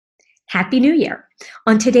Happy New Year.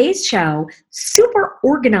 On today's show, super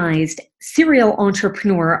organized serial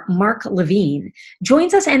entrepreneur Mark Levine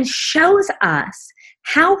joins us and shows us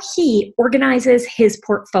how he organizes his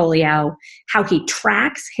portfolio, how he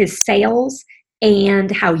tracks his sales,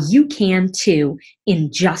 and how you can too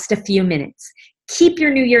in just a few minutes. Keep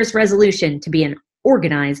your New Year's resolution to be an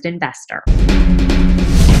organized investor.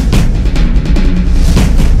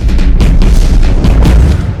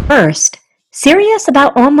 First, serious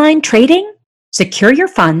about online trading? Secure your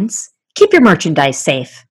funds, keep your merchandise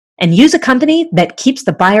safe, and use a company that keeps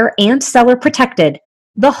the buyer and seller protected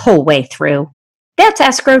the whole way through. That's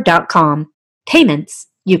escrow.com. Payments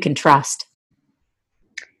you can trust.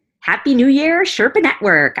 Happy New Year, Sherpa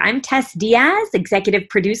Network. I'm Tess Diaz, executive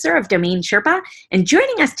producer of Domain Sherpa, and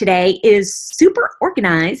joining us today is super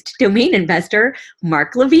organized domain investor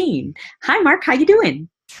Mark Levine. Hi, Mark. How you doing?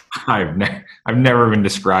 I've never been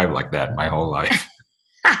described like that in my whole life.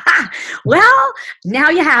 Well, now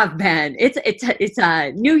you have been. It's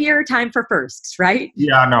a new year, time for firsts, right?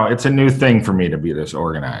 Yeah, no, it's a new thing for me to be this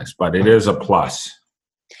organized, but it is a plus.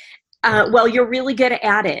 Well, you're really good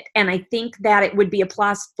at it, and I think that it would be a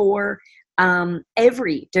plus for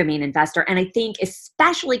every domain investor. And I think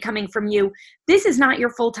especially coming from you, this is not your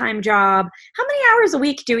full-time job. How many hours a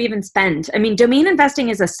week do you even spend? I mean, domain investing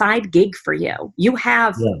is a side gig for you. You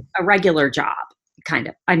have a regular job, kind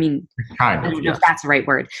of. I mean, I don't know if that's the right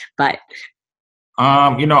word, but.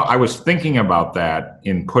 I was thinking about that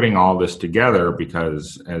in putting all this together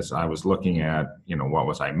because as I was looking at, what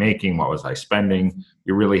was I making? What was I spending?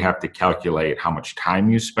 You really have to calculate how much time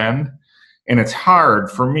you spend. And it's hard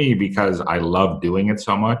for me because I love doing it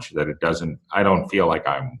so much that I don't feel like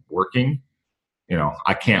I'm working.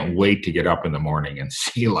 I can't wait to get up in the morning and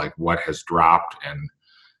see like what has dropped and,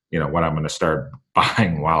 what I'm going to start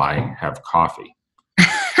buying while I have coffee.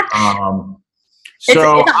 It's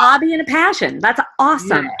a hobby and a passion. That's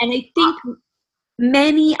awesome. Yeah. And I think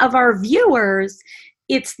many of our viewers,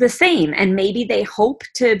 it's the same. And maybe they hope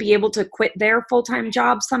to be able to quit their full-time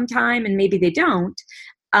job sometime, and maybe they don't.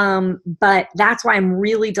 But that's why I'm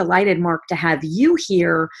really delighted, Mark, to have you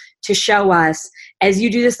here to show us, as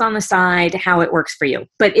you do this on the side, how it works for you.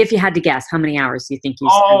 But if you had to guess, how many hours do you think you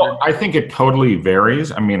spend? I think it totally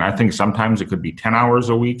varies. I mean, I think sometimes it could be 10 hours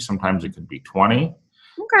a week. Sometimes it could be 20.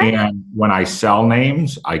 Okay. And when I sell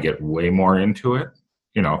names, I get way more into it.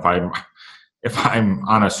 If I'm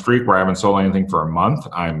on a streak where I haven't sold anything for a month,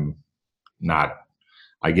 I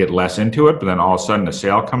get less into it, but then all of a sudden a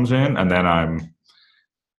sale comes in and then I'm,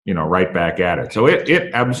 right back at it. So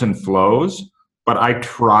it ebbs and flows, but I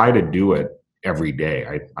try to do it every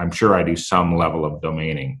day. I'm sure I do some level of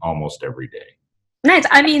domaining almost every day. Nice.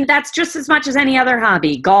 I mean, that's just as much as any other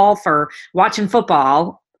hobby, golf or watching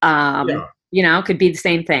football. Could be the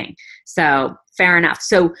same thing. So fair enough.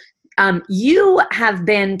 So you have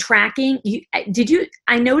been tracking,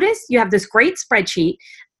 I noticed you have this great spreadsheet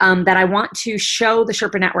that I want to show the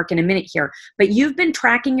Sherpa Network in a minute here, but you've been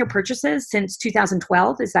tracking your purchases since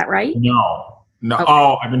 2012. Is that right? No. Okay.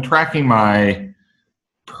 I've been tracking my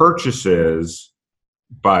purchases,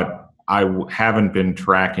 but I haven't been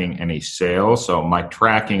tracking any sales. So my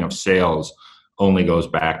tracking of sales only goes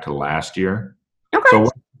back to last year. Okay. So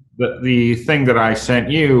the thing that I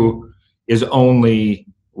sent you is only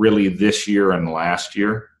really this year and last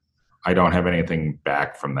year. I don't have anything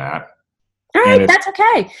back from that. All right, that's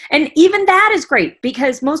okay. And even that is great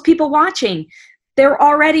because most people watching, they're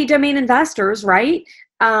already domain investors, right?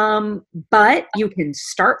 But you can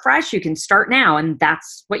start fresh, you can start now, and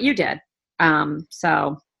that's what you did.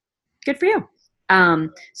 So good for you.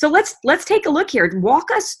 So let's take a look here.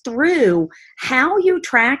 Walk us through how you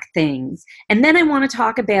track things. And then I want to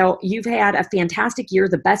talk about, you've had a fantastic year.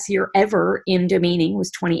 The best year ever in domaining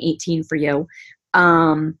was 2018 for you.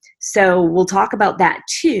 So we'll talk about that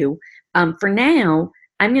too. For now,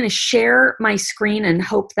 I'm going to share my screen and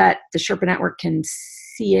hope that the Sherpa Network can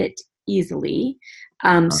see it easily.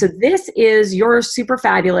 So this is your super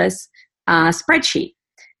fabulous spreadsheet.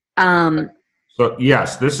 So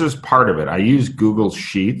yes, this is part of it. I use Google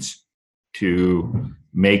Sheets to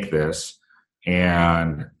make this,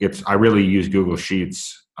 and I really use Google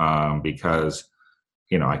Sheets because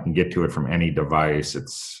I can get to it from any device.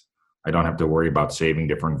 I don't have to worry about saving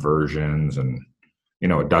different versions, and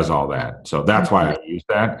it does all that. So that's why I use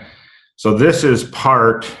that. So this is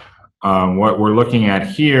part. What we're looking at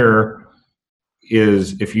here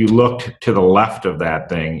is if you looked to the left of that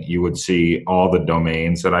thing, you would see all the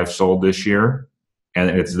domains that I've sold this year. And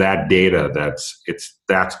it's that data that's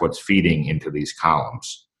what's feeding into these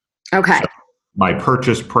columns. Okay. So my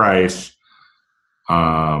purchase price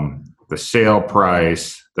the sale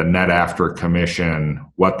price, the net after commission,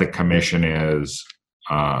 what the commission is,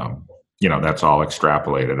 that's all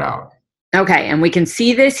extrapolated out. Okay, and we can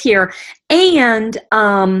see this here. And,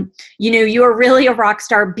 you are really a rock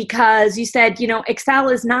star because you said, Excel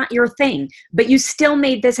is not your thing, but you still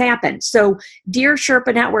made this happen. So, dear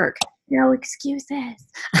Sherpa Network, no excuses.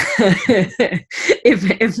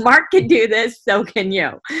 if Mark can do this, so can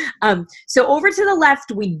you. So over to the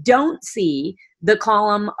left, we don't see the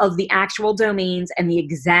column of the actual domains and the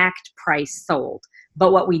exact price sold.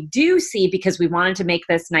 But what we do see, because we wanted to make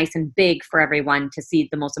this nice and big for everyone to see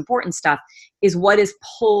the most important stuff, is what is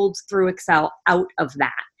pulled through Excel out of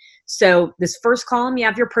that. So this first column, you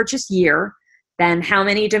have your purchase year, then how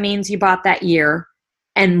many domains you bought that year,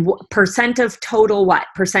 and percent of total what?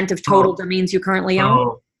 Percent of total domains you currently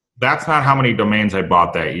own? That's not how many domains I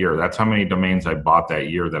bought that year. That's how many domains I bought that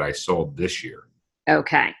year that I sold this year.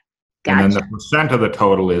 Okay. Gotcha. And then the percent of the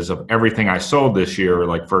total is of everything I sold this year.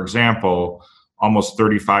 Like, for example, almost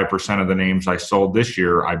 35% of the names I sold this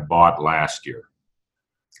year, I bought last year.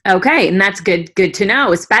 Okay. And that's good to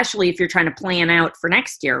know, especially if you're trying to plan out for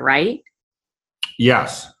next year, right?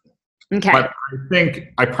 Yes. Okay. But I think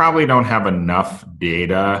I probably don't have enough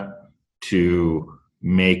data to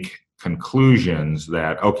make conclusions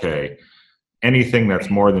that, okay, anything that's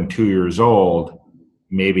more than 2 years old,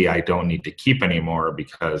 maybe I don't need to keep anymore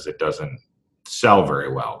because it doesn't sell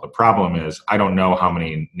very well. The problem is I don't know how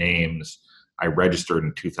many names I registered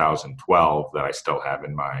in 2012 that I still have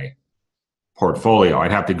in my portfolio.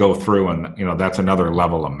 I'd have to go through and, that's another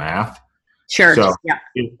level of math. Sure. So yeah.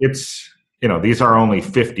 It's, these are only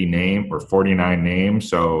 50 names or 49 names.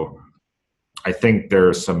 So I think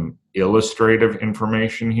there's some illustrative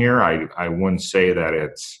information here. I wouldn't say that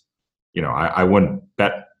it's, I wouldn't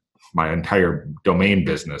bet my entire domain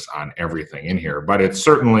business on everything in here, but it's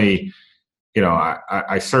certainly,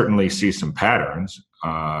 I certainly see some patterns.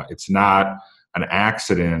 It's not an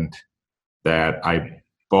accident that I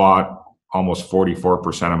bought almost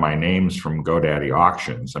 44% of my names from GoDaddy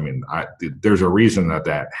auctions. I mean, there's a reason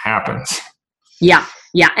that happens. Yeah.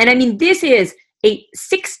 Yeah. And I mean, this is a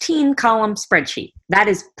 16-column spreadsheet. That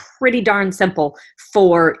is pretty darn simple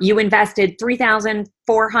for you invested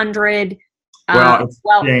 $3,400.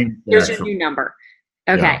 Here's your new number.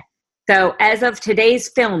 Okay. Yeah. So as of today's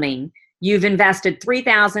filming, you've invested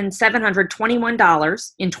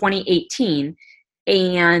 $3,721 in 2018,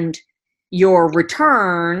 and your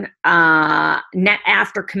return, net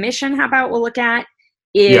after commission, how about we'll look at,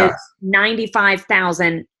 is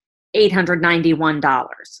 $95,891.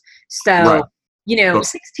 So, right.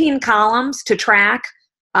 16 columns to track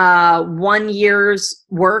 1 year's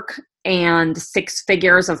work and 6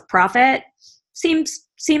 figures of profit seems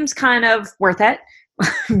kind of worth it,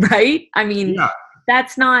 right? I mean,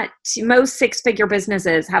 that's not, most 6-figure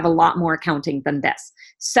businesses have a lot more accounting than this.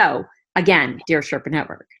 So again, dear Sherpa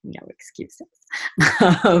Network, no excuses.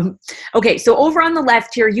 Okay, so over on the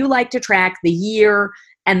left here, you like to track the year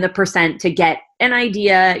and the percent to get an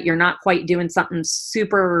idea. You're not quite doing something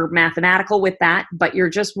super mathematical with that, but you're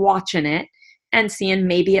just watching it and seeing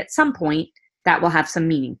maybe at some point that will have some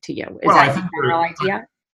meaning to you. Is that the general idea?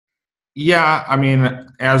 Yeah, I mean,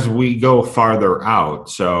 as we go farther out,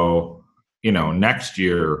 so, next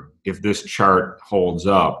year, if this chart holds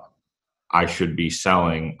up, I should be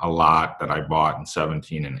selling a lot that I bought in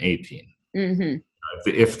 17 and 18. Mm-hmm.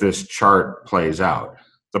 If this chart plays out.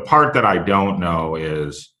 The part that I don't know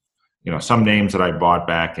is, some names that I bought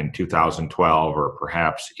back in 2012 or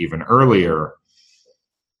perhaps even earlier,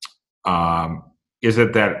 is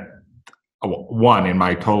it that, one, in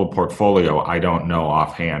my total portfolio, I don't know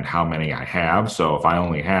offhand how many I have. So if I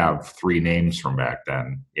only have 3 names from back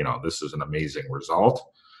then, this is an amazing result,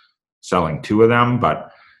 selling 2 of them,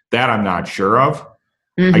 but that I'm not sure of.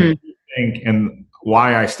 Mm-hmm. I do think, and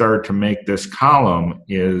why I started to make this column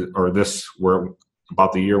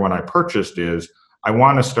about the year when I purchased is, I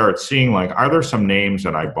want to start seeing, are there some names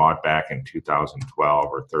that I bought back in 2012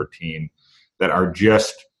 or 13 that are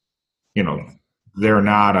just, they're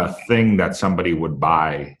not a thing that somebody would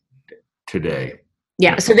buy today.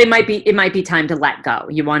 Yeah, so it might be time to let go.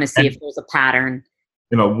 You want to see if there's a pattern.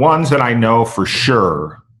 Ones that I know for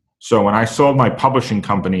sure. So when I sold my publishing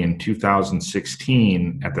company in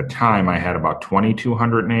 2016, at the time I had about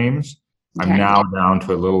 2,200 names. Okay. I'm now down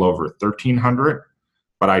to a little over 1,300,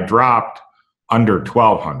 but I dropped under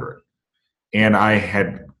 1,200. And I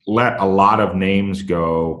had let a lot of names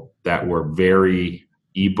go that were very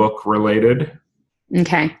ebook related.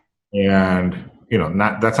 Okay. And,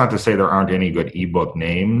 that's not to say there aren't any good ebook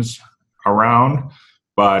names around,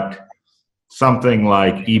 but something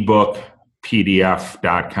like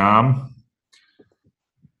ebookpdf.com,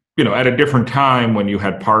 at a different time when you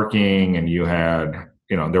had parking and you had,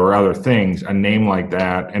 there were other things, a name like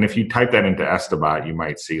that. And if you type that into Estabot, you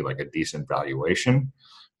might see like a decent valuation,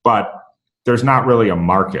 but there's not really a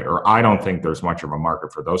market, or I don't think there's much of a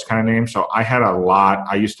market for those kind of names. So I had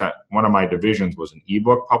one of my divisions was an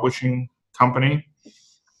ebook publishing company.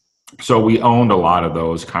 So we owned a lot of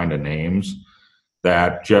those kind of names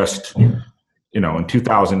that just, in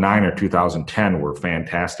 2009 or 2010 were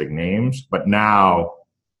fantastic names, but now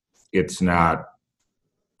it's not,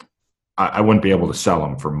 I wouldn't be able to sell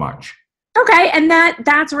them for much. Okay. And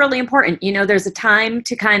that's really important. There's a time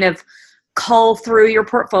to kind of cull through your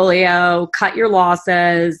portfolio, cut your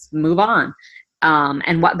losses, move on.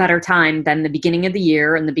 And what better time than the beginning of the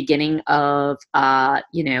year and the beginning of,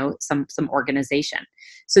 some organization.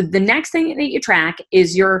 So the next thing that you track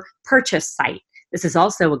is your purchase site. This is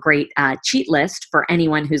also a great cheat list for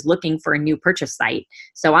anyone who's looking for a new purchase site.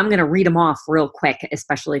 So I'm going to read them off real quick,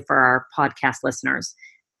 especially for our podcast listeners.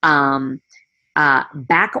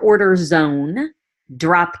 Back Order Zone,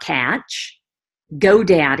 Dropcatch,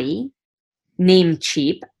 GoDaddy,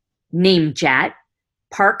 Namecheap, Namejet,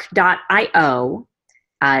 Park.io,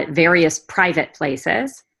 various private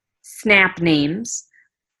places, Snap Names,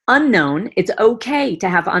 Unknown. It's okay to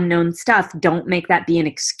have unknown stuff. Don't make that be an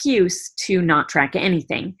excuse to not track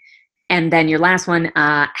anything. And then your last one,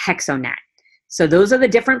 Hexonet. So those are the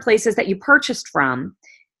different places that you purchased from,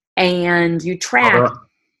 and you track.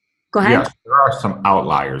 Go ahead. Yes, there are some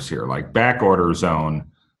outliers here, like Back Order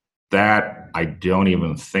Zone. That I don't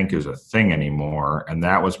even think is a thing anymore. And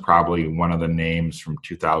that was probably one of the names from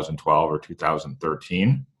 2012 or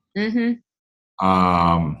 2013. Mm-hmm.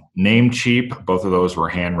 Namecheap, both of those were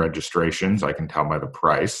hand registrations. I can tell by the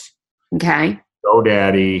price. Okay.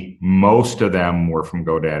 GoDaddy, most of them were from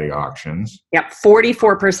GoDaddy auctions. Yep,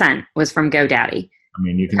 44% was from GoDaddy. I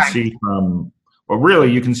mean, you can see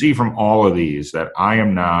you can see from all of these that I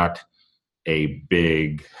am not a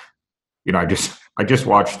big, I just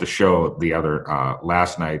watched the show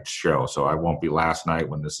last night's show, so I won't be last night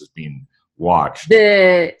when this is being watched. Was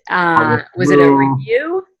it a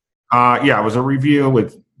review? Yeah, it was a review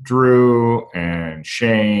with Drew and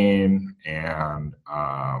Shane and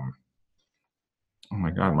oh my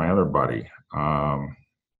God, my other buddy.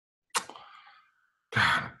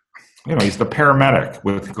 He's the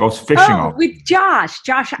paramedic goes fishing. With Josh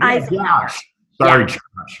Eisenhower. Sorry, Josh.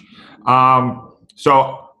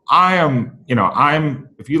 So I am,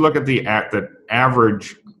 if you look at the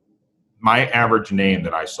average, my average name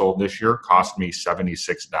that I sold this year cost me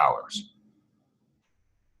 $76.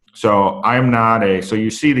 So I'm not so you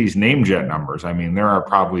see these Namejet numbers. I mean, there are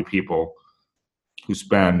probably people who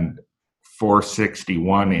spend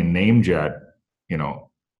 $461 in Namejet,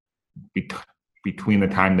 between the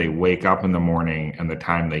time they wake up in the morning and the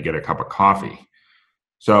time they get a cup of coffee.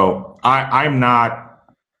 So I'm not,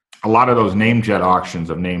 a lot of those Namejet auctions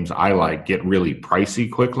of names I like get really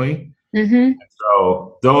pricey quickly. Mm-hmm.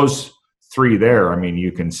 So those three there, I mean,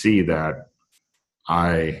 you can see that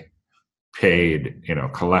I paid,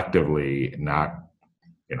 collectively, not,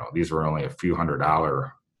 these were only a few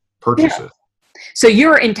 $100 purchases. Yeah. So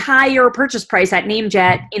your entire purchase price at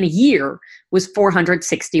Namejet in a year was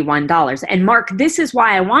 $461. And Mark, this is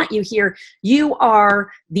why I want you here. You are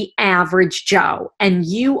the average Joe, and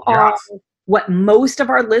you are what most of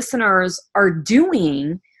our listeners are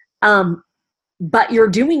doing, but you're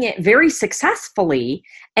doing it very successfully.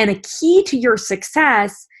 And a key to your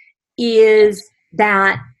success is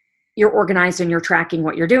that you're organized and you're tracking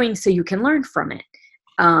what you're doing so you can learn from it.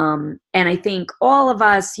 And I think all of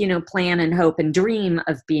us, plan and hope and dream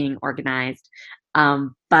of being organized.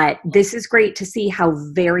 But this is great to see how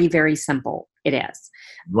very, very simple it is.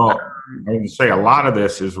 Well, I would say a lot of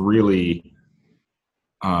this is really,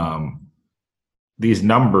 these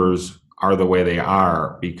numbers are the way they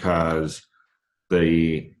are because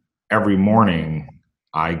every morning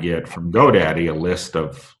I get from GoDaddy a list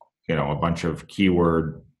of, a bunch of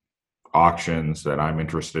keyword auctions that I'm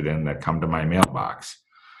interested in that come to my mailbox.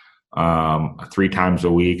 3 times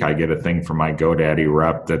a week, I get a thing from my GoDaddy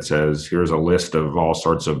rep that says, here's a list of all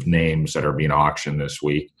sorts of names that are being auctioned this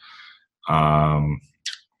week. And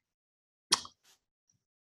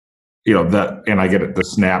I get the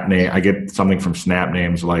Snap name. I get something from Snap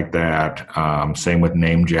Names like that. Same with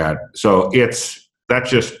Namejet. So that's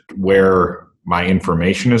just where my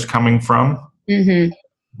information is coming from. Mm-hmm.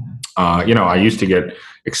 I used to get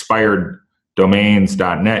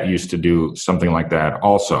expireddomains.net used to do something like that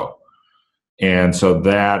also. And so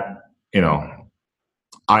that,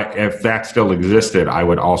 if that still existed, I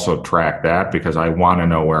would also track that because I want to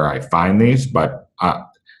know where I find these. But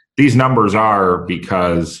these numbers are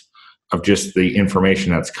because of just the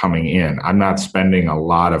information that's coming in. I'm not spending a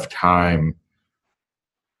lot of time,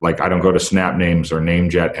 like I don't go to SnapNames or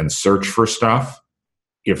NameJet and search for stuff.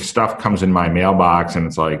 If stuff comes in my mailbox and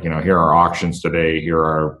it's like, here are auctions today, here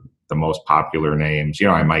are the most popular names,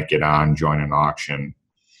 I might get on, join an auction.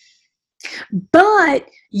 But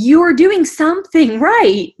you're doing something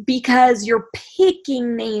right, because you're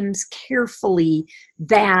picking names carefully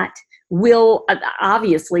that will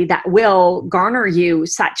garner you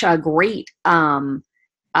such a great ROI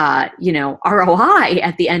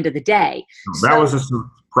at the end of the day. That was a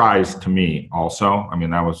surprise to me also. I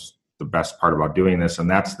mean, that was the best part about doing this, and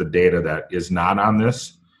that's the data that is not on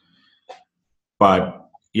this. But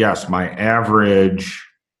yes, my average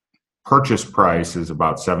purchase price is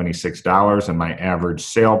about $76, and my average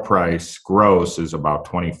sale price gross is about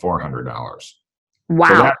 $2,400.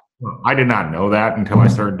 Wow. So I did not know that until I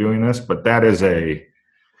started doing this, but that is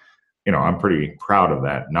I'm pretty proud of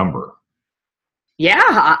that number.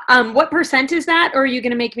 Yeah. What percent is that? Or are you going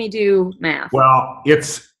to make me do math? Well,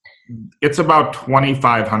 it's about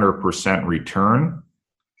 2,500% return.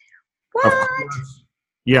 What? Of course,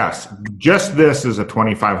 yes. Just this is a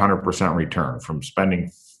 2,500% return from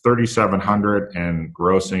spending $3,700 and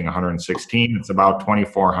grossing $116. It's about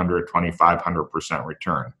 2,400, 2,500%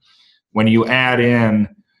 return. When you add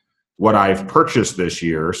in what I've purchased this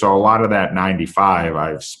year, so a lot of that 95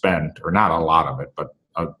 I've spent, or not a lot of it, but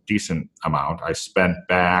a decent amount I spent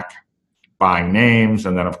back buying names.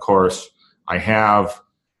 And then of course I have,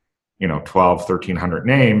 1,200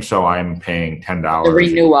 names. So I'm paying $10. The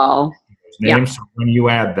renewal. Names. Yeah. So when you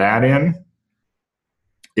add that in,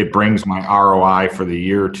 it brings my ROI for the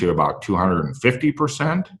year to about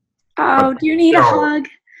 250%. Oh, do you need a hug?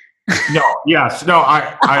 No, yes. No,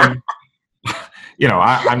 I'm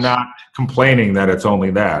not complaining that it's only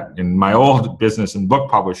that. In my old business in book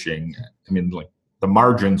publishing, the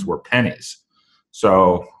margins were pennies.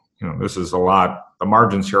 So, this is a lot, the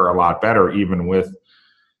margins here are a lot better even with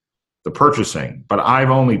the purchasing. But I've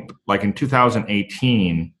only, like in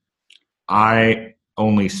 2018, I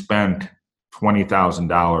only spent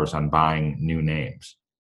 $20,000 on buying new names.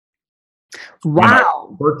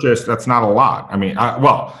 Wow. Purchase, that's not a lot.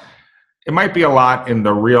 It might be a lot in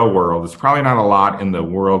the real world. It's probably not a lot in the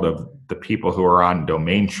world of the people who are on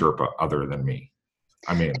Domain Sherpa other than me.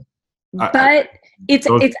 It's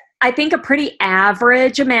I think a pretty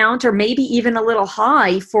average amount, or maybe even a little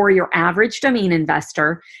high for your average domain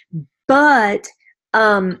investor, but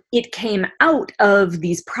it came out of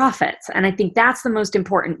these profits. And I think that's the most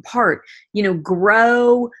important part.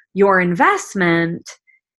 Grow your investment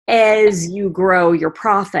as you grow your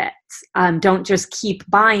profits. Don't just keep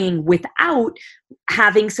buying without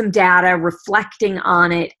having some data, reflecting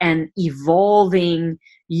on it, and evolving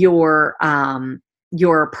your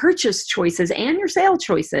purchase choices and your sale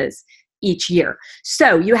choices each year.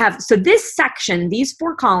 So this section, these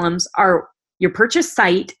 4 columns are your purchase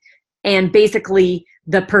site, and basically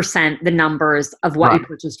the percent, the numbers of what you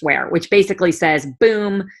purchased where, which basically says,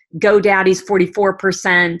 boom, GoDaddy's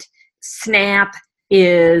 44%, Snap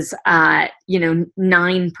is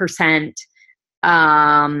 9%,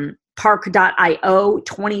 Park.io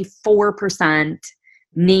 24%,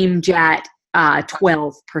 NameJet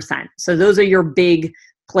 12%. So those are your big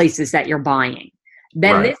places that you're buying.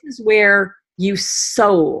 Then This is where you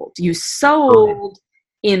sold. You sold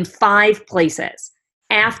in 5 places: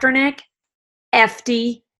 Afternic,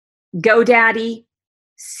 FD, GoDaddy,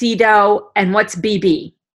 Sedo, and what's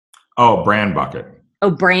BB? Oh, Brand Bucket.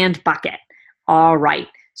 Oh, Brand Bucket. All right.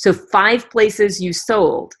 So 5 places you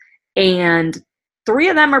sold, and 3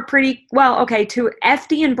 of them are pretty well. Okay, 2,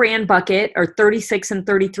 FD and Brand Bucket are 36 and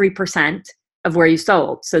 33% of where you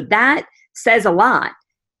sold. So that says a lot.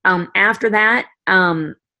 After that,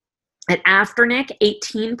 at Afternic,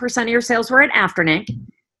 18% of your sales were at Afternic.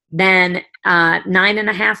 Then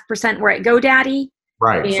 9.5% were at GoDaddy.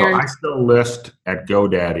 Right. So I still list at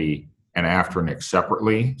GoDaddy and Afternic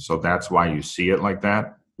separately. So that's why you see it like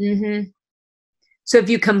that. Mm-hmm. So if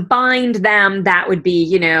you combined them, that would be,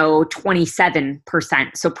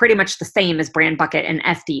 27%. So pretty much the same as Brand Bucket and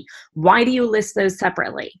FD. Why do you list those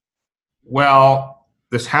separately? Well,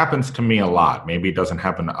 this happens to me a lot. Maybe it doesn't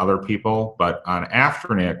happen to other people, but on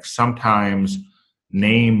Afternic, sometimes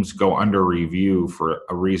names go under review for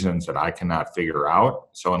reasons that I cannot figure out.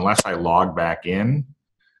 So unless I log back in,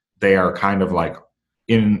 they are kind of like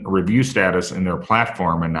in review status in their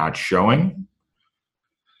platform and not showing.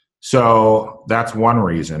 So that's one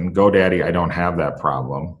reason. GoDaddy, I don't have that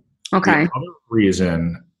problem. Okay. The other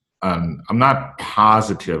reason, I'm not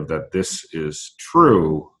positive that this is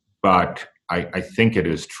true, but I think it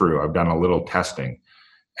is true. I've done a little testing.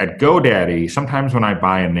 at GoDaddy, sometimes when I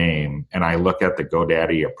buy a name and I look at the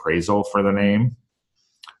GoDaddy appraisal for the name,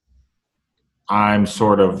 I'm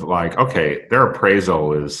sort of like, okay, their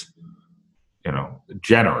appraisal is,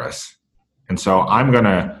 generous. And so I'm going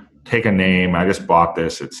to take a name. I just bought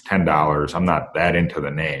this. It's $10. I'm not that into the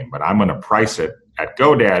name, but I'm going to price it at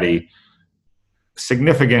GoDaddy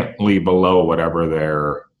significantly below whatever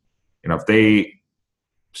their, if they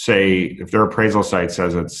say, if their appraisal site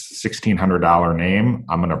says it's $1,600 name,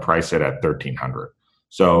 I'm going to price it at $1,300.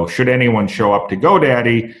 So should anyone show up to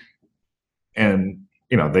GoDaddy and,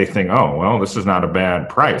 they think, oh, well, this is not a bad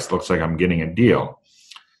price. Looks like I'm getting a deal.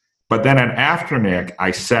 But then at Afternic,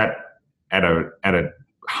 I set at a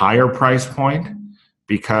higher price point,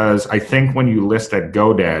 because I think when you list at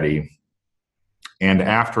GoDaddy and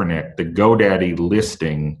Afternic, the GoDaddy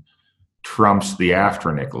listing trumps the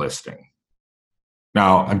Afternic listing.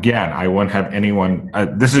 Now, again, I wouldn't have anyone,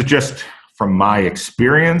 this is just from my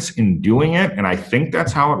experience in doing it, and I think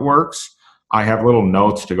that's how it works. I have little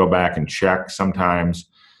notes to go back and check sometimes.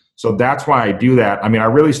 So that's why I do that. I mean, I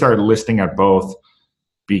really started listing at both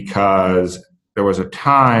because there was a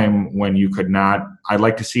time when you could not, I'd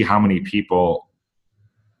like to see how many people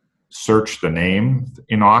search the name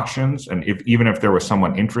in auctions. And even if there was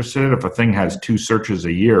someone interested, if a thing has 2 searches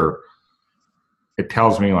a year, it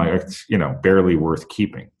tells me like it's, barely worth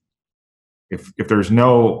keeping. If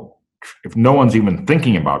no one's even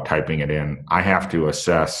thinking about typing it in, I have to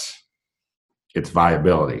assess its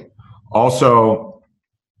viability. Also,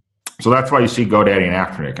 so that's why you see GoDaddy and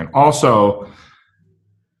Afternic. And also,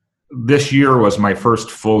 this year was my first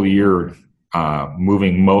full year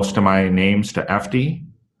moving most of my names to FD.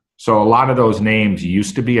 So a lot of those names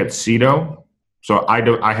used to be at Sedo. So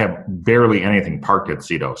I have barely anything parked at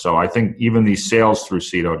Sedo. So I think even these sales through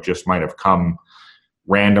Sedo just might have come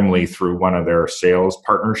randomly through one of their sales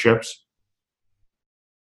partnerships.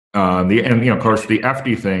 Of course, the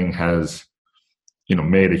FD thing has,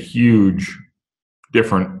 made a huge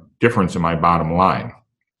difference in my bottom line.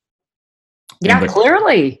 Yeah,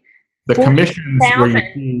 clearly. The commissions where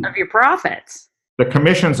you see, of your profits. The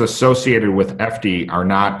commissions associated with FD are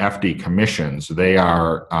not FD commissions. They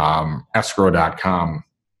are escrow.com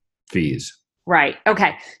fees. Right.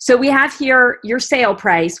 Okay. So we have here your sale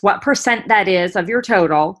price, what percent that is of your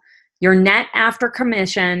total, your net after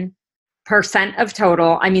commission, percent of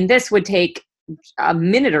total. I mean, this would take a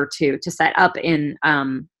minute or two to set up in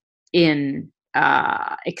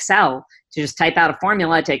Excel, to just type out a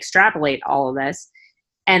formula to extrapolate all of this.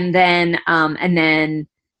 And then,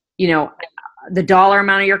 the dollar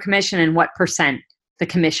amount of your commission and what percent the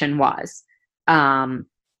commission was. And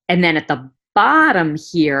then at the bottom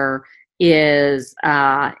here is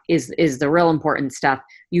the real important stuff.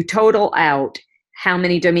 You total out how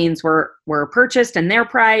many domains were purchased and their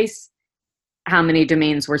price, how many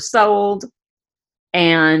domains were sold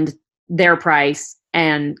and their price,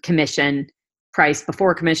 and commission price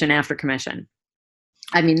before commission, after commission.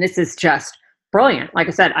 I mean, this is just brilliant. Like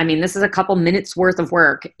I said, I mean, this is a couple minutes worth of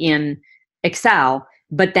work in Excel,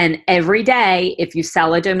 but then every day, if you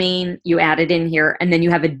sell a domain, you add it in here, and then you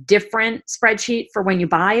have a different spreadsheet for when you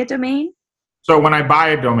buy a domain. So when I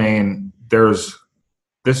buy a domain, this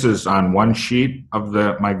is on one sheet of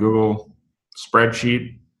my Google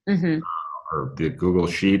spreadsheet, or the Google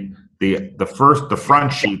sheet. The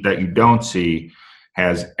front sheet that you don't see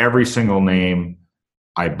has every single name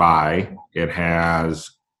I buy. It has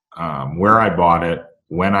where I bought it,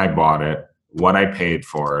 when I bought it, what I paid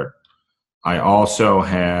for it. I also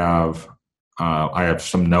have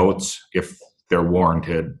some notes if they're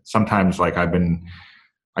warranted. Sometimes, like I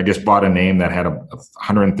just bought a name that had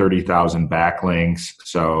 130,000 backlinks,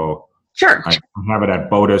 so sure, I have it at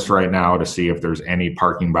BOTUS right now to see if there's any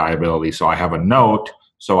parking viability. So I have a note,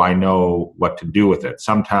 so I know what to do with it.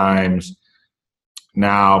 Sometimes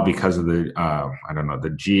now, because of the I don't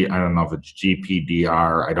know if it's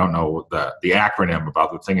GPDR, I don't know the acronym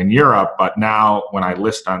about the thing in Europe, but now when I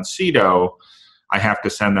list on Sedo, I have to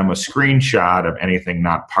send them a screenshot of anything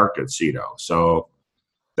not parked at Sedo. So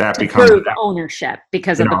that becomes prove ownership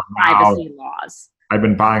because of the privacy laws. I've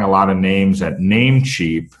been buying a lot of names at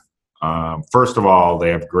Namecheap. First of all,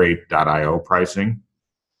 they have great .io pricing,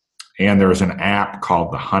 and there's an app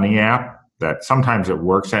called the Honey app that sometimes it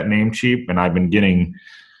works at Namecheap, and I've been getting,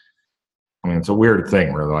 it's a weird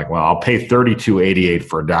thing where they're like, well, I'll pay $32.88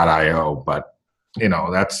 for .io, but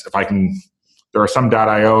that's, if I can, there are some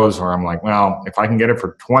 .ios where I'm like, well, if I can get it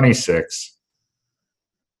for 26,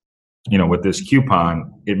 with this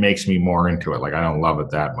coupon, it makes me more into it. Like, I don't love it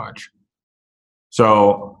that much.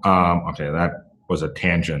 So, okay, that was a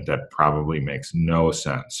tangent that probably makes no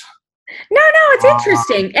sense. It's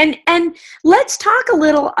interesting. And let's talk a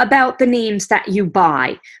little about the names that you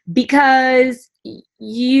buy, because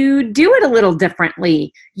you do it a little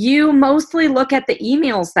differently. You mostly look at the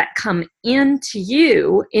emails that come into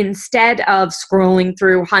you instead of scrolling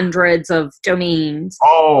through hundreds of domains.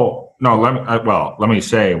 Oh, no, let me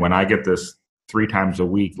say, when I get this 3 times a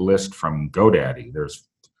week list from GoDaddy, there's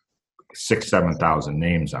 7,000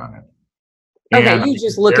 names on it. Okay, you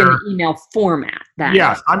just look in the email format then.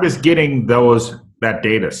 Yes, I'm just getting that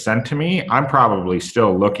data sent to me. I'm probably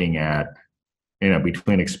still looking at,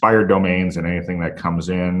 between expired domains and anything that comes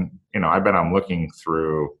in, I bet I'm looking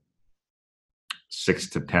through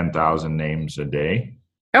 6,000 to 10,000 names a day.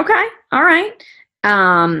 Okay, all right.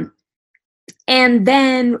 And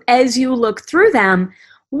then as you look through them,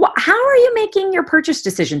 how are you making your purchase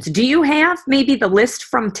decisions? Do you have maybe the list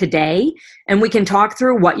from today, and we can talk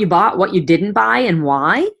through what you bought, what you didn't buy, and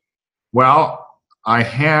why? Well, I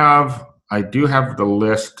do have the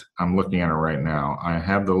list. I'm looking at it right now. I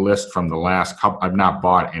have the list from the last couple. I've not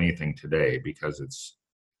bought anything today because it's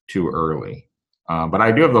too early. But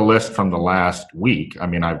I do have the list from the last week. I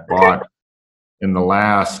mean, in the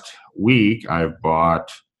last week, I've bought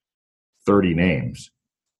 30 names.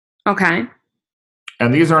 Okay.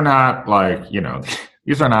 And these are not like,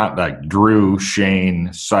 these are not like Drew,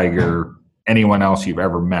 Shane, Seiger, anyone else you've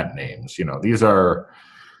ever met names. These are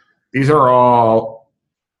all,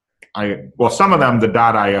 some of them, the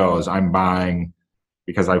 .ios I'm buying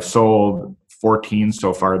because I've sold 14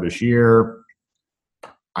 so far this year.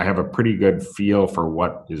 I have a pretty good feel for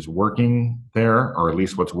what is working there, or at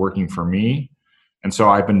least what's working for me. And so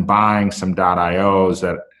I've been buying some .ios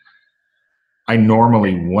that I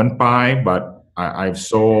normally wouldn't buy, but I've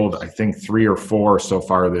sold, I think, 3 or 4 so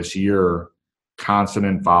far this year,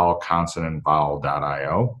 consonant vowel.io.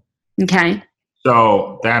 Okay.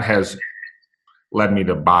 So that has led me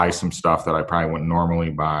to buy some stuff that I probably wouldn't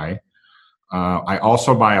normally buy. I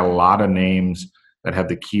also buy a lot of names that have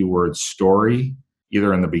the keyword story,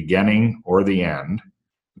 either in the beginning or the end.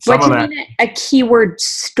 What do you mean a keyword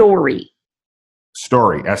story?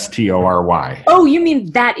 Story, S-T-O-R-Y. Oh, you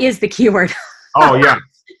mean that is the keyword. Oh, yeah.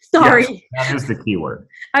 Sorry. Yes, that is the keyword.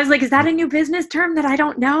 I was like, is that a new business term that I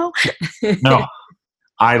don't know? No,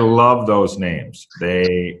 I love those names.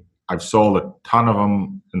 I've sold a ton of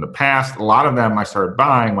them in the past. A lot of them I started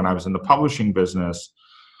buying when I was in the publishing business.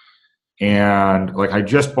 And like, I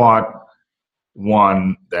just bought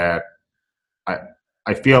one that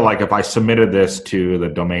I feel like if I submitted this to the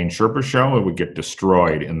Domain Sherpa show, it would get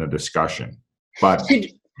destroyed in the discussion. But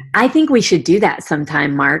I think we should do that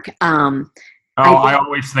sometime, Mark. I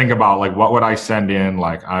always think about like, what would I send in?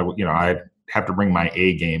 Like I'd have to bring my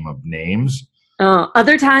A game of names.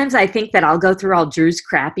 Other times I think that I'll go through all Drew's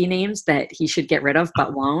crappy names that he should get rid of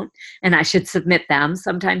but won't, and I should submit them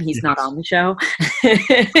sometime he's not on the show.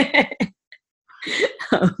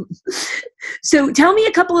 So tell me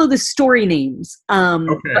a couple of the story names.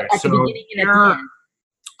 Okay, at the beginning and at the end.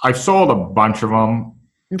 I've sold a bunch of them.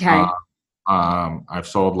 Okay. I've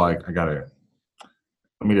sold let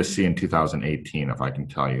me just see in 2018 if I can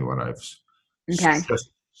tell you what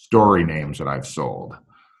just story names that I've sold.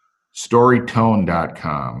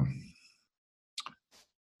 Storytone.com,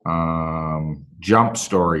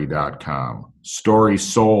 jumpstory.com,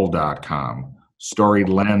 storysoul.com,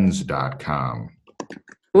 storylens.com.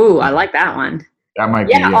 Ooh, I like that one. That might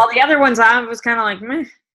be all the other ones I was kind of like, meh.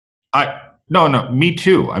 No, me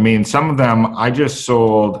too. I mean, some of them I just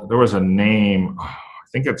sold. There was a name, I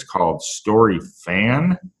think it's called StoryFit,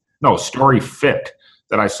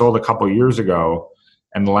 that I sold a couple years ago.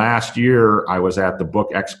 And last year I was at the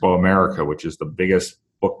Book Expo America, which is the biggest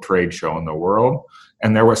book trade show in the world.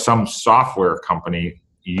 And there was some software company,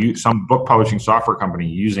 some book publishing software company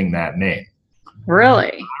using that name.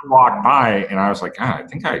 Really? I walked by and I was like, I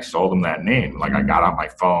think I sold them that name. Like I got on my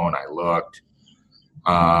phone, I looked.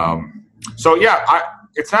 So yeah,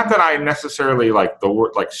 it's not that I necessarily like the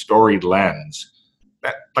word like Story Lens.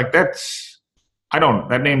 That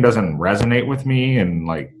name doesn't resonate with me, and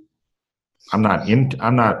like I'm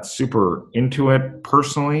not super into it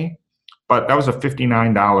personally. But that was a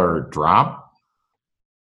 $59 drop,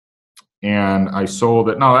 and I sold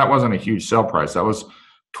it. No, that wasn't a huge sale price. That was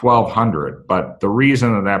 $1,200. But the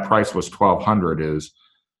reason that price was $1,200 is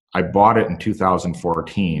I bought it in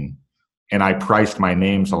 2014. And I priced my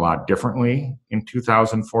names a lot differently in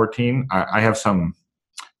 2014. I have some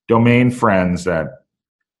domain friends that,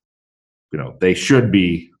 they should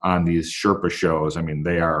be on these Sherpa shows. I mean,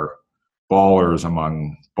 they are ballers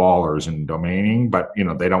among ballers in domaining, but,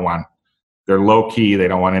 they're low key. They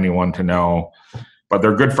don't want anyone to know. But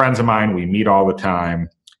they're good friends of mine. We meet all the time.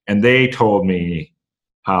 And they told me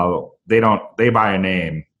how they buy a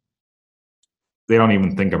name, they don't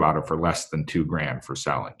even think about it for less than $2,000 for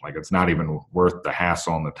selling. Like, it's not even worth the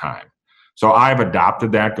hassle and the time. So I've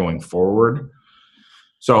adopted that going forward.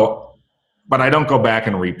 So, but I don't go back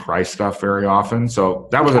and reprice stuff very often. So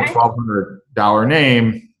that was a $1,200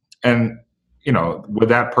 name. And, you know, would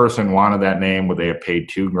that person wanted that name? Would they have paid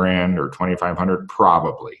 $2,000 or $2,500?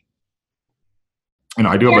 Probably. You know,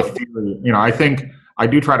 I do have a theory. You know, I think I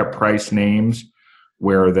do try to price names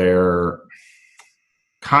where they're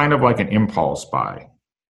kind of like an impulse buy.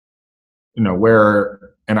 You know,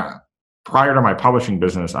 prior to my publishing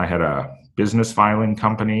business, I had a business filing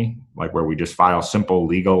company, like where we just file simple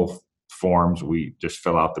legal forms. We just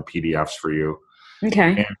fill out the PDFs for you.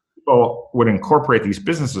 Okay. And people would incorporate these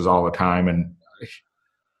businesses all the time. And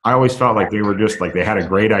I always felt like they were just like, they had a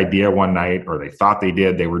great idea one night, or they thought they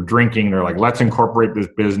did. They were drinking. They're like, let's incorporate this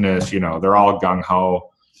business. You know, they're all gung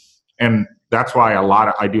ho. And that's why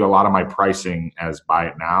I do a lot of my pricing as buy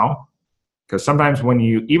it now. Because sometimes when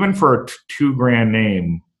even for a $2,000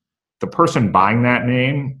 name, the person buying that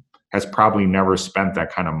name has probably never spent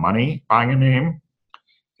that kind of money buying a name.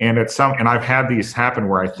 And and I've had these happen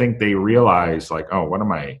where I think they realize, like, oh, what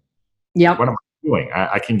am I doing?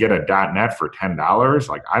 I can get a .net for $10.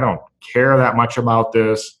 Like, I don't care that much about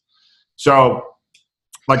this. So,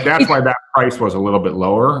 like, that's why that price was a little bit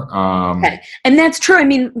lower. Okay. And that's true. I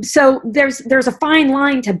mean, so there's a fine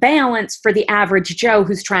line to balance for the average Joe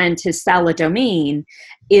who's trying to sell a domain,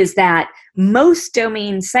 is that most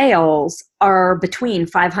domain sales are between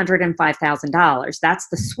 $500 and $5,000. That's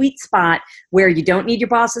the sweet spot where you don't need your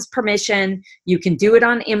boss's permission. You can do it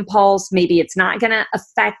on impulse. Maybe it's not going to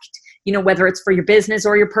affect, you know, whether it's for your business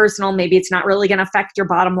or your personal, maybe it's not really going to affect your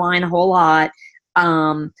bottom line a whole lot.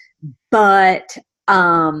 But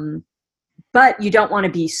you don't want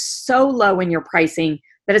to be so low in your pricing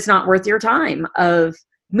that it's not worth your time of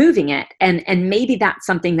moving it. And maybe that's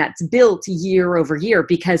something that's built year over year,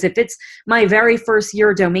 because if it's my very first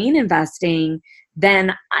year domain investing,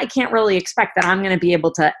 then I can't really expect that I'm going to be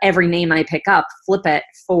able to, every name I pick up, flip it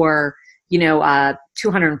for, you know,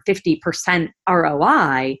 250%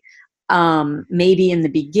 ROI. Maybe in the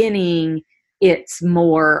beginning, it's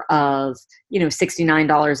more of, you know,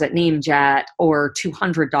 $69 at Namejet or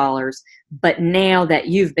 $200. But now that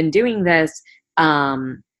you've been doing this,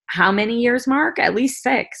 how many years, Mark? At least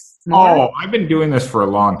 6. More? Oh, I've been doing this for a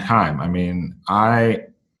long time. I mean, I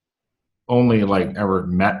only ever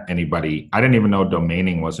met anybody. I didn't even know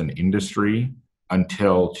domaining was an industry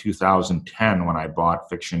until 2010 when I bought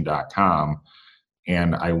fiction.com,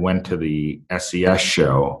 and I went to the SES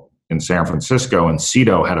show in San Francisco, and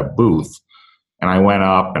Cito had a booth. And I went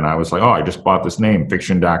up and I was like, oh, I just bought this name,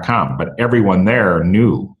 fiction.com. But everyone there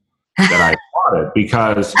knew that I bought it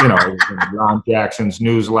because, you know, it was in Ron Jackson's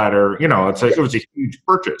newsletter. You know, it was a huge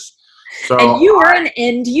purchase. So, and you were an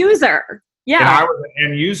end user. Yeah. And I was an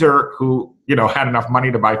end user who, you know, had enough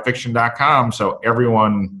money to buy fiction.com. So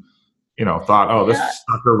everyone, you know, thought, oh, this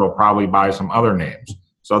sucker will probably buy some other names.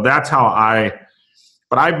 So that's how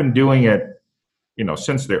but I've been doing it, you know,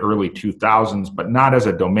 since the early 2000s, but not as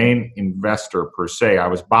a domain investor per se. I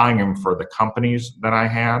was buying them for the companies that I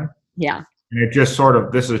had. Yeah. And it just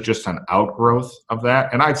this is just an outgrowth of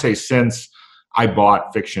that. And I'd say since I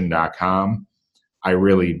bought fiction.com, I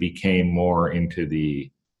really became more into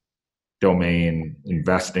the domain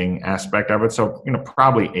investing aspect of it. So, you know,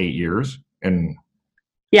 probably 8 years. And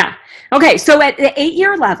yeah. Okay. So at the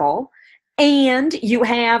 8-year level, and you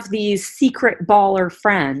have these secret baller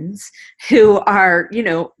friends who are, you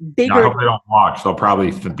know, bigger. I hope they don't watch. They'll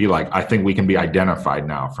probably be like, I think we can be identified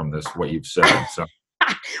now from this, what you've said. So,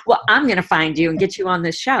 well, I'm going to find you and get you on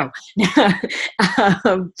this show.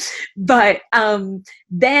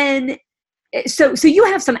 Then, so you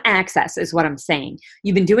have some access is what I'm saying.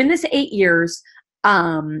 You've been doing this 8 years.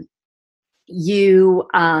 You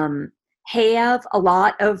have a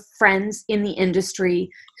lot of friends in the industry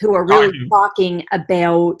who are really talking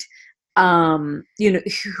about, you know,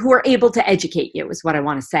 who are able to educate you is what I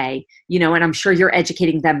want to say, you know, and I'm sure you're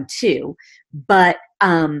educating them too. But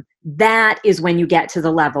that is when you get to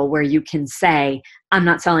the level where you can say, I'm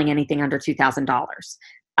not selling anything under $2,000.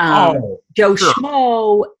 Joe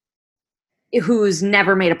Schmo, who's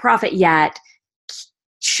never made a profit yet,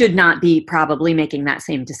 should not be probably making that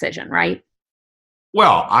same decision, right?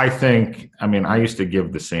 Well, I used to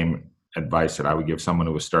give the same advice that I would give someone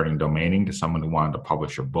who was starting domaining to someone who wanted to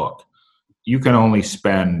publish a book. You can only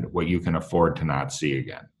spend what you can afford to not see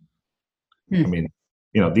again. I mean,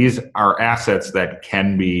 you know, these are assets that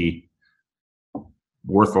can be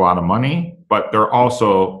worth a lot of money, but they're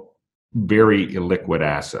also very illiquid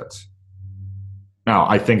assets. Now,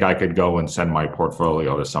 I think I could go and send my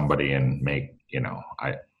portfolio to somebody and make,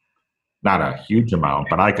 not a huge amount,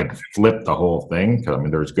 but I could flip the whole thing because, I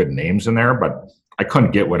mean, there's good names in there, but I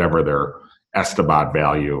couldn't get whatever their Estabat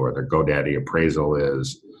value or their GoDaddy appraisal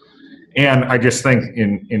is. And I just think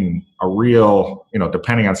in a real,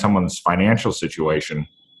 depending on someone's financial situation,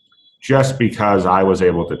 just because I was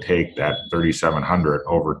able to take that 3,700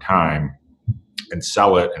 over time and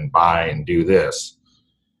sell it and buy and do this,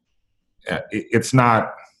 it's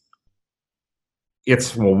not,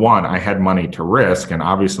 well, one, I had money to risk, and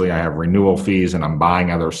obviously I have renewal fees and I'm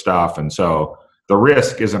buying other stuff. And so the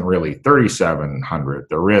risk isn't really 3,700.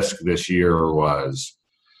 The risk this year was,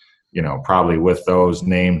 probably with those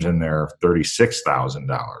names in there, $36,000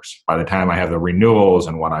 by the time I have the renewals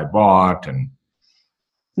and what I bought. And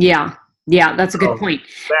yeah, that's a good point.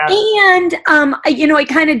 And, it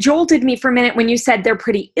kind of jolted me for a minute when you said they're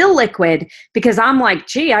pretty illiquid, because I'm like,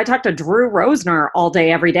 gee, I talk to Drew Rosner all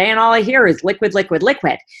day, every day, and all I hear is liquid, liquid,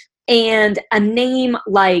 liquid. And a name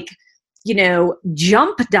like,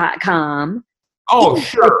 jump.com. Oh,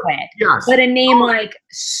 sure. Liquid, yes. But a name like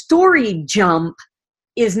Story Jump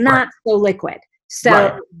is not so liquid.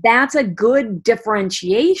 So that's a good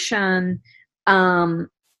differentiation,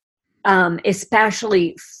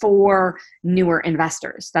 especially for newer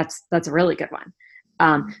investors. That's a really good one.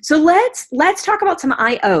 So let's talk about some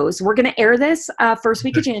IOs. We're going to air this first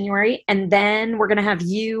week of January, and then we're going to have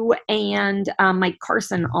you and Mike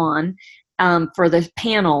Carson on for the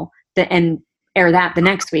panel and air that the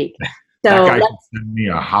next week. So that guy can send me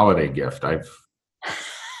a holiday gift. I've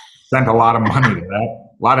sent a lot of money to that.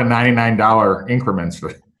 A lot of $99 increments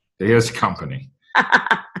to his company.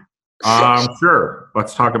 Sure.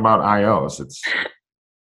 Let's talk about IOs.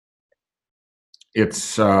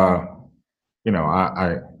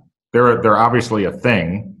 They're obviously a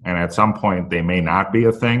thing, and at some point they may not be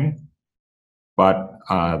a thing, but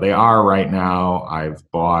they are right now. I've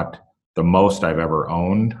bought the most I've ever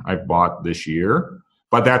owned. I've bought this year,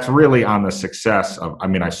 but that's really on the success of,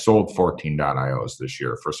 I sold 14 .ios this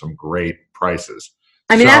year for some great prices.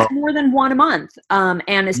 That's more than one a month.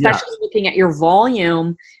 And especially looking at your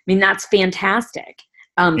volume, that's fantastic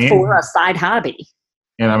for a side hobby.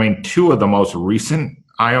 And two of the most recent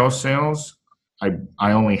IO sales, I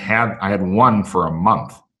had one for a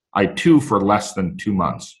month. I had two for less than 2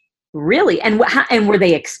 months. Really? And were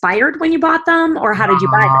they expired when you bought them, or how did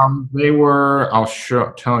you buy them? They were,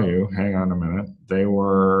 tell you, hang on a minute. They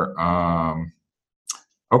were,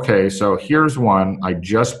 okay, so here's one I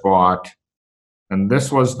just bought. And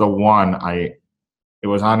this was the one it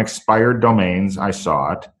was on expired domains. I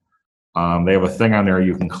saw it. They have a thing on there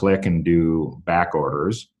you can click and do back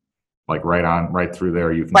orders, like right through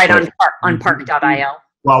there. You can on Park.io.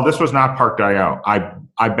 Well, this was not Park.io. I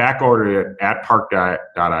back ordered it at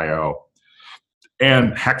Park.io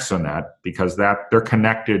and Hexanet because they're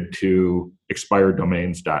connected to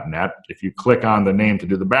expireddomains.net. If you click on the name to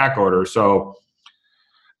do the back order, so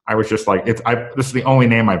I was just like, this is the only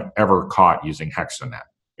name I've ever caught using Hexanet.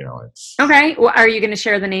 It's okay. Well, are you going to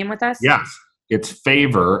share the name with us? Yes, it's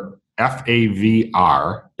Favor,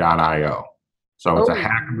 FAVR.io. So it's a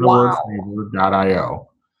hack of the word Favor.io.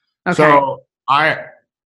 Okay. So I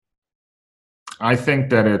think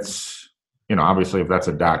that it's, obviously if that's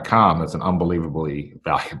a .com, that's an unbelievably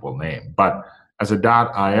valuable name. But as a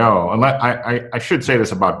 .io, and I should say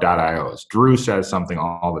this about .ios. Drew says something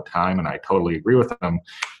all the time, and I totally agree with him.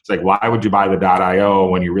 It's like, why would you buy the .io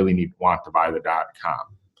when you really want to buy the .com?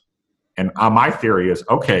 And my theory is,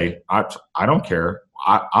 okay, I don't care.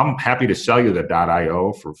 I'm happy to sell you the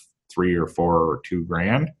 .io for $3 or $4 or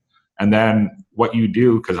 $2,000, and then what you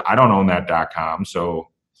do, because I don't own that .com, so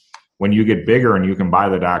when you get bigger and you can buy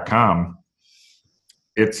the .com,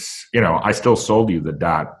 it's I still sold you the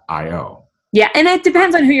 .io. Yeah, and it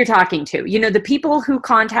depends on who you're talking to. The people who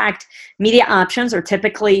contact Media Options are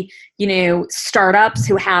typically, startups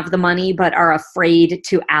who have the money but are afraid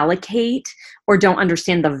to allocate or don't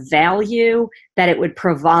understand the value that it would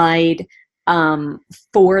provide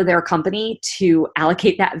for their company to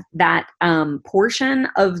allocate that portion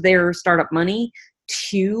of their startup money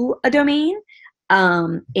to a domain.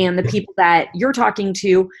 And the people that you're talking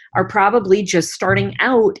to are probably just starting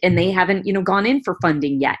out and they haven't, gone in for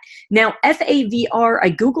funding yet. Now, FAVR,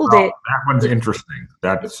 I Googled it. That one's interesting.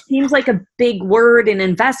 It seems like a big word in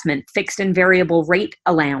investment, fixed and variable rate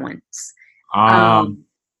allowance.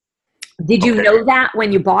 Did you know that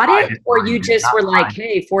when you bought it, or you just were like,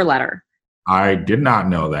 hey, 4-letter? I did not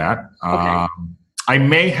know that. Okay. I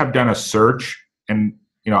may have done a search, and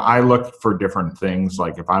I look for different things.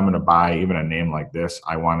 Like if I'm going to buy even a name like this,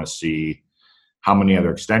 I want to see how many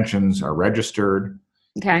other extensions are registered.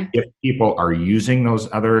 Okay. if people are using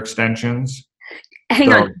those other extensions.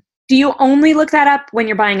 Hang on. Do you only look that up when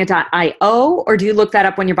you're buying a .io, or do you look that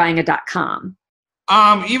up when you're buying a .com?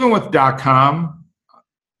 Even with .com,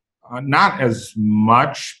 not as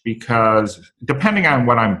much, because depending on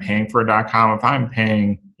what I'm paying for a .com, if I'm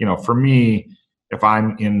paying, for me, if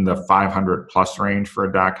I'm in the 500 plus range for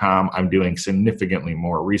a .com, I'm doing significantly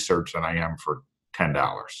more research than I am for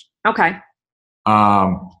 $10. Okay.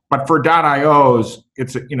 But for .ios,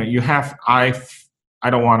 it's, I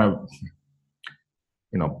don't want to,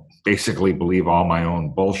 basically believe all my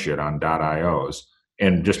own bullshit on .ios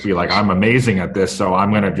and just be like, I'm amazing at this, so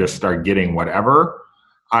I'm going to just start getting whatever,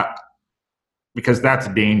 because that's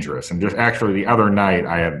dangerous. And just actually the other night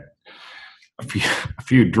I had a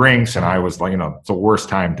few drinks, and I was like, it's the worst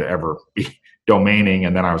time to ever be domaining.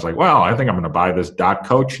 And then I was like, well, I think I'm going to buy this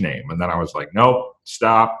 .coach name. And then I was like, nope,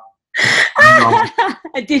 stop.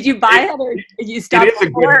 Did you buy it, or did you stop?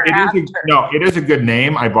 It is a good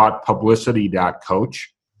name. I bought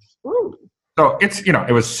publicity.coach. Ooh. So it's,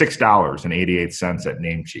 it was $6.88 at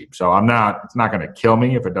Namecheap. So it's not going to kill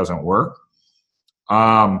me if it doesn't work.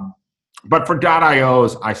 But for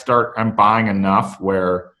 .ios, I'm buying enough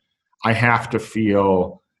where I have to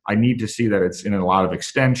feel, I need to see that it's in a lot of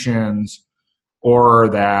extensions, or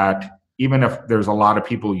that even if there's a lot of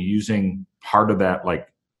people using part of that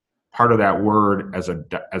word as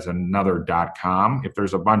another .com, if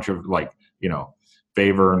there's a bunch of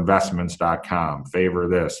favorinvestments.com, favor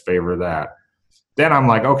this, favor that, then I'm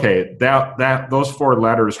like, okay, that those 4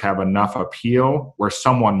 letters have enough appeal where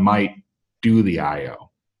someone might do the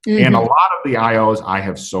IO. Mm-hmm. And a lot of the IOs I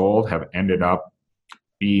have sold have ended up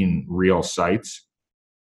being real sites,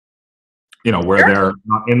 where they're,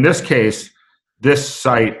 in this case, this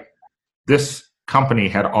site, this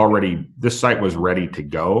company this site was ready to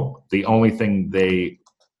go. The only thing they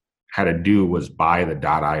had to do was buy the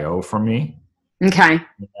 .io from me. Okay.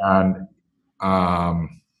 And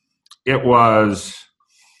it was,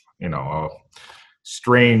 a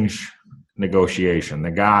strange negotiation. The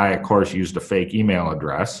guy, of course, used a fake email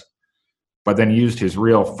address, but then used his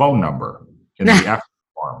real phone number in the F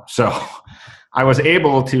form. So I was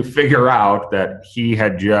able to figure out that he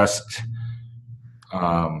had just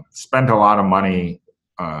spent a lot of money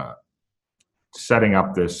setting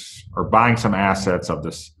up this, or buying some assets of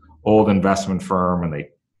this old investment firm, and they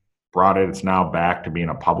brought it. It's now back to being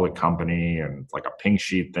a public company, and it's like a pink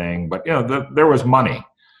sheet thing. But there was money,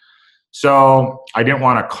 so I didn't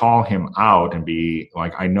want to call him out and be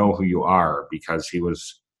like, "I know who you are," because he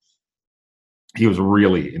was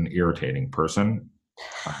really an irritating person,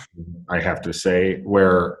 I have to say.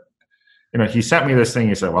 Where he sent me this thing.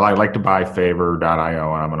 He said, "Well, I'd like to buy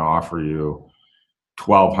favor.io, and I'm going to offer you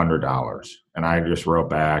 $1,200." And I just wrote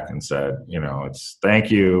back and said, it's thank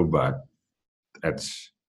you, but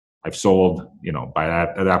I've sold,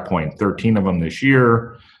 at that point, 13 of them this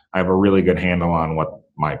year. I have a really good handle on what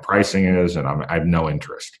my pricing is, and I have no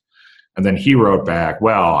interest. And then he wrote back,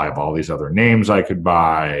 well, I have all these other names I could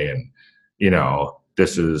buy, and,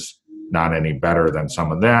 this is not any better than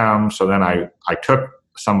some of them. So then I took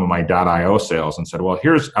some of my .io sales and said, well,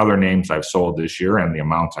 here's other names I've sold this year and the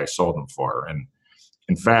amounts I sold them for. And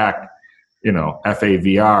in fact,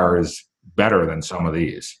 FAVR is better than some of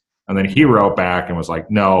these. And then he wrote back and was like,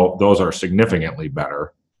 no, those are significantly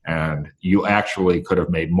better, and you actually could have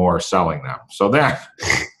made more selling them. So then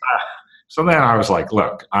I was like,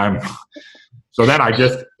 look, so then I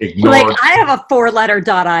just ignored. Like, I have a 4-letter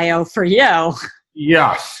 .io for you.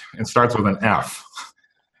 Yes, it starts with an F.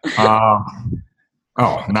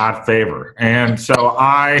 Not favor. And so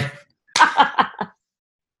I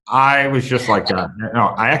was just like,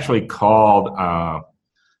 I actually called, I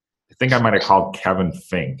think I might have called Kevin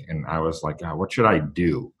Fink, and I was like, what should I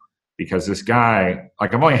do? Because this guy,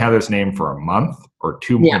 I've only had this name for a month or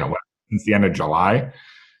 2 months, since the end of July.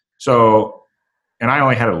 So, and I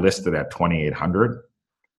only had it listed at 2,800.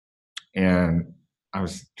 And I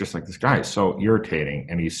was just like, this guy is so irritating,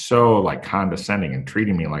 and he's so condescending and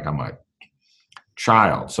treating me like I'm a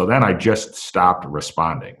child. So then I just stopped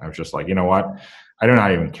responding. I was just like, you know what? I do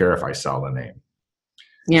not even care if I sell the name.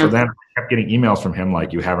 Yeah. So then I kept getting emails from him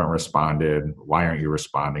like, you haven't responded. Why aren't you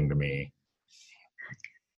responding to me?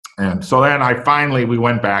 And so then we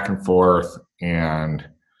went back and forth, and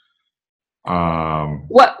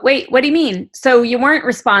what do you mean? So you weren't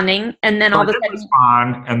responding, and then all of a sudden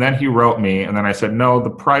respond, and then he wrote me, and then I said, no,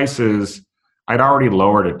 the price is, I'd already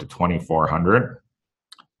lowered it to 2,400.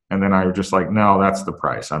 And then I was just like, no, that's the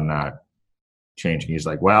price. I'm not changing. He's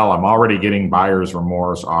like, well, I'm already getting buyer's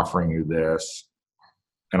remorse offering you this.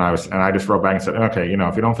 And I just wrote back and said, okay,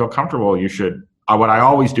 if you don't feel comfortable, you should, what I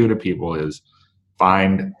always do to people is, if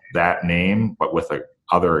find that name, but with a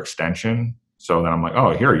other extension. So then I'm like,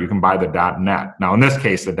 oh, here, you can buy the .net. Now, in this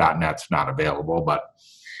case, the .net's not available, but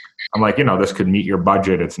I'm like, this could meet your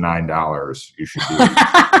budget. It's $9. You should do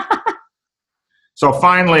it. So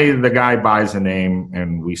finally, the guy buys a name,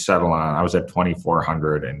 and we settle on. I was at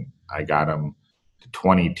 $2,400, and I got him to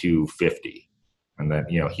 $2,250, and then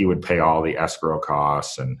he would pay all the escrow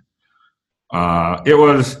costs, and it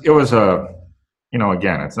was a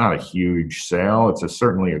again, it's not a huge sale. It's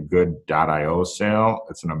certainly a good .io sale.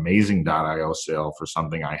 It's an amazing .io sale for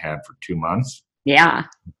something I had for 2 months. Yeah,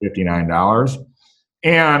 $59,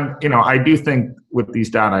 and I do think with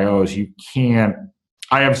these .ios, you can't.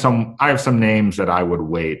 I have some names that I would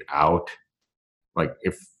wait out. Like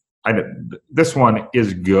this one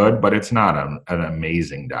is good, but it's not an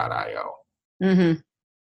amazing .io. Mm-hmm.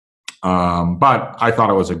 But I thought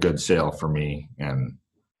it was a good sale for me, and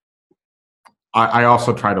I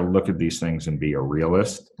also try to look at these things and be a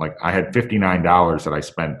realist. Like I had $59 that I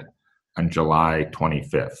spent on July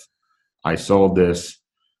 25th. I sold this,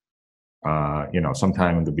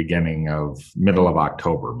 sometime in the middle of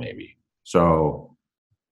October, maybe. So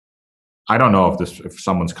I don't know if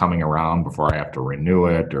someone's coming around before I have to renew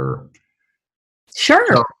it or.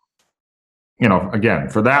 Sure. So, again,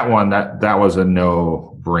 for that one, that was a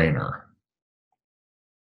no-brainer.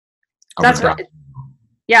 That's right.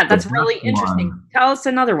 Yeah, that's really interesting. Tell us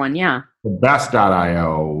another one. Yeah. The best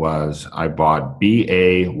 .io was I bought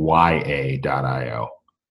BAYA.io.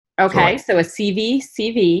 Okay, so a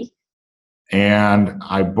CV. And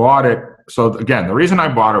I bought it. So again, the reason I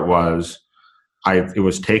bought it was it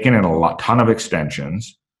was taken in a ton of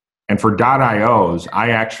extensions. And for .ios, I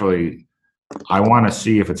want to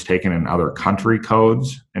see if it's taken in other country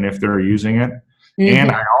codes and if they're using it. Mm-hmm.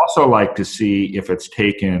 And I also like to see if it's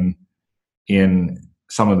taken in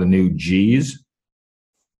some of the new Gs,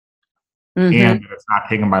 mm-hmm. and it's not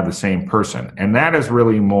taken by the same person. And that is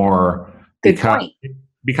really more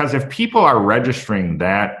because if people are registering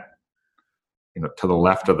that, to the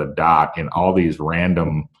left of the dot in all these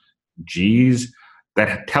random Gs,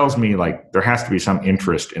 that tells me like there has to be some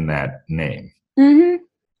interest in that name. Mm-hmm.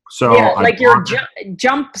 So yeah, like your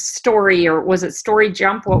jump story, or was it story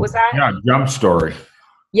jump? What was that? Yeah, jump story.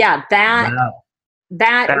 Yeah, that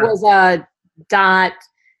was a dot.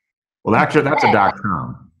 Well, actually, that's a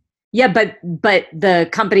 .com. Yeah, but the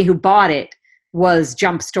company who bought it was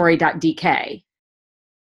jumpstory.dk.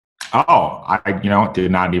 Oh, I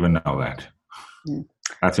did not even know that.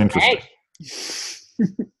 That's interesting. Hey.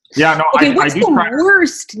 Yeah, no. Okay, what's the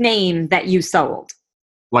worst name that you sold?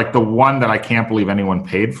 Like the one that I can't believe anyone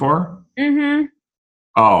paid for? Mm-hmm.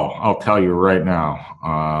 Oh, I'll tell you right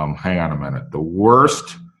now. Hang on a minute. The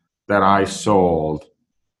worst that I sold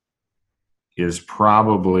is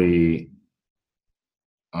probably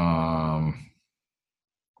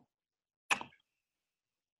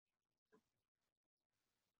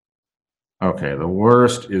okay, the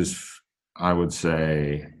worst is, I would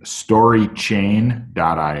say,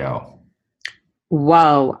 storychain.io.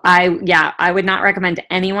 Whoa. I would not recommend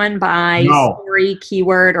anyone buy story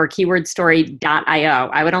keyword or keywordstory.io.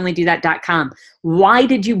 I would only do that .com. Why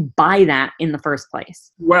did you buy that in the first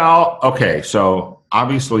place? Well, okay, so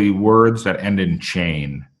obviously words that end in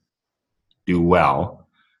chain do well.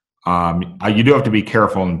 You do have to be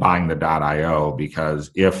careful in buying the .io,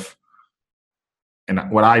 because and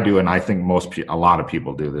what I do, and I think a lot of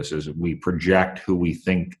people do this, is we project who we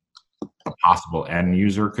think a possible end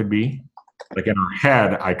user could be. Like in our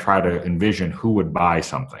head, I try to envision who would buy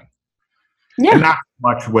something. Yeah. And not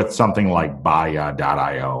much with something like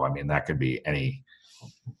buy.io. I mean, that could be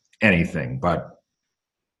anything. But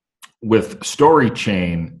with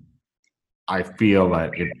StoryChain, I feel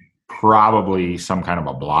that it probably some kind of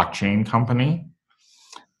a blockchain company.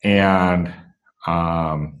 And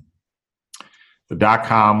the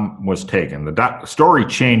 .com was taken. The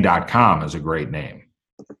storychain.com is a great name.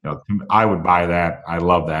 I would buy that. I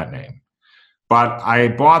love that name. But I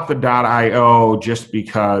bought the .io just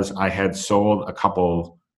because I had sold a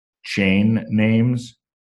couple chain names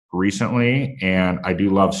recently, and I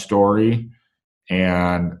do love story.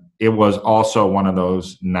 And it was also one of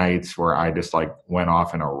those nights where I just went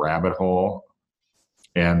off in a rabbit hole.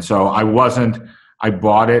 And so I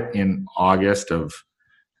bought it in August of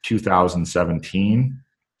 2017,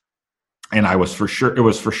 and it was for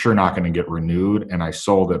sure not going to get renewed. And I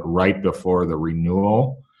sold it right before the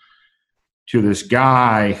renewal to this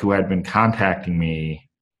guy who had been contacting me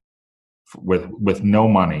with no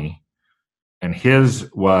money, and he used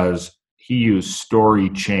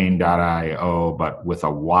storychain.io, but with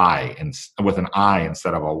a Y and with an I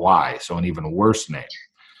instead of a Y, so an even worse name.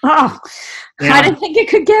 Oh, I didn't think it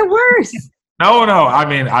could get worse. No. I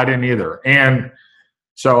mean, I didn't either. And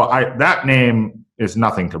so that name is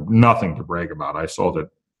nothing to brag about. I sold it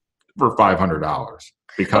for $500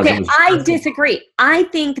 because it was. I disagree. I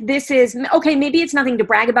think this is okay. Maybe it's nothing to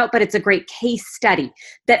brag about, but it's a great case study.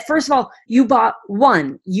 That first of all, you bought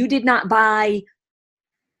one. You did not buy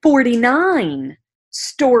 49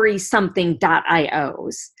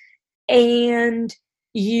 storysomething.ios, and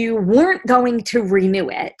you weren't going to renew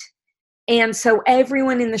it. And so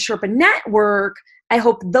everyone in the Sherpa network, I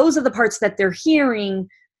hope those are the parts that they're hearing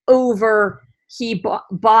over he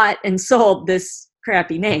bought and sold this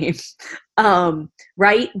crappy name,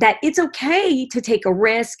 right? That it's okay to take a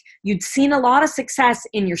risk. You'd seen a lot of success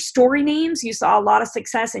in your story names. You saw a lot of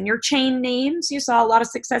success in your chain names. You saw a lot of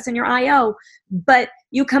success in your IO, but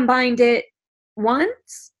you combined it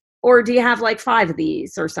once, or do you have like 5 of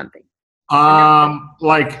these or something?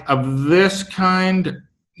 Like of this kind,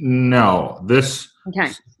 no. This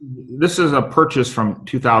is a purchase from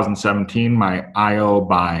 2017. My IO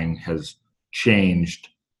buying has changed.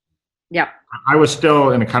 Yep. I was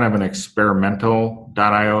still in a kind of an experimental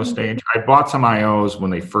 .io stage. I bought some IOs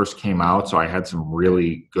when they first came out, so I had some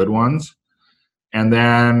really good ones. And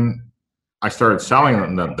then I started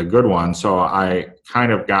selling the good ones, so I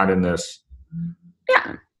kind of got in this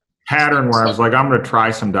pattern where I was like, I'm going to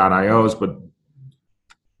try some .ios, but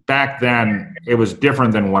back then it was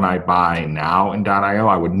different than what I buy now in .io.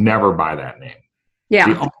 I would never buy that name. Yeah.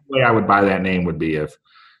 The only way I would buy that name would be if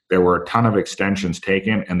there were a ton of extensions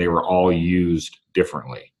taken and they were all used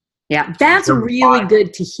differently. Yeah, that's really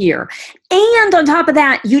good to hear. And on top of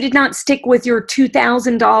that, you did not stick with your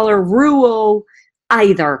 $2,000 rule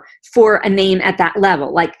either for a name at that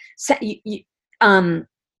level. Like, you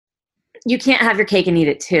can't have your cake and eat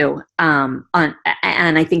it too. And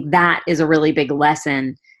I think that is a really big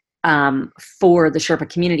lesson for the Sherpa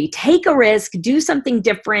community. Take a risk, do something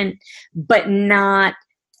different, but not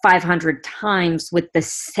 500 times with the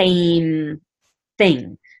same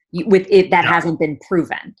thing with it that hasn't been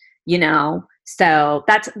proven, you know? So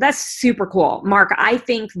that's super cool. Mark, I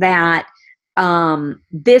think that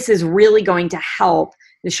this is really going to help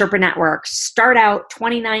the Sherpa Network start out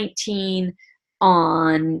 2019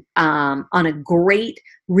 on a great,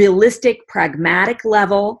 realistic, pragmatic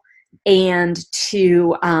level, and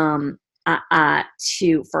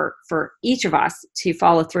for each of us to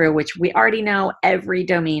follow through, which we already know every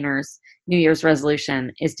domainer's New Year's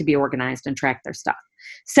resolution is to be organized and track their stuff.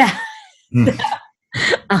 So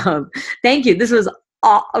thank you. This was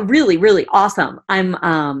really, really awesome.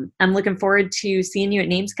 I'm looking forward to seeing you at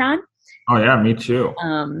NamesCon. Oh yeah, me too.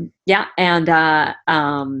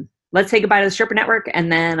 Let's say goodbye to the Sherpa Network, and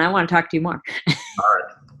then I want to talk to you more. All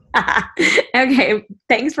right. Okay.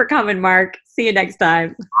 Thanks for coming, Mark. See you next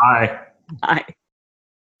time. Bye. Bye.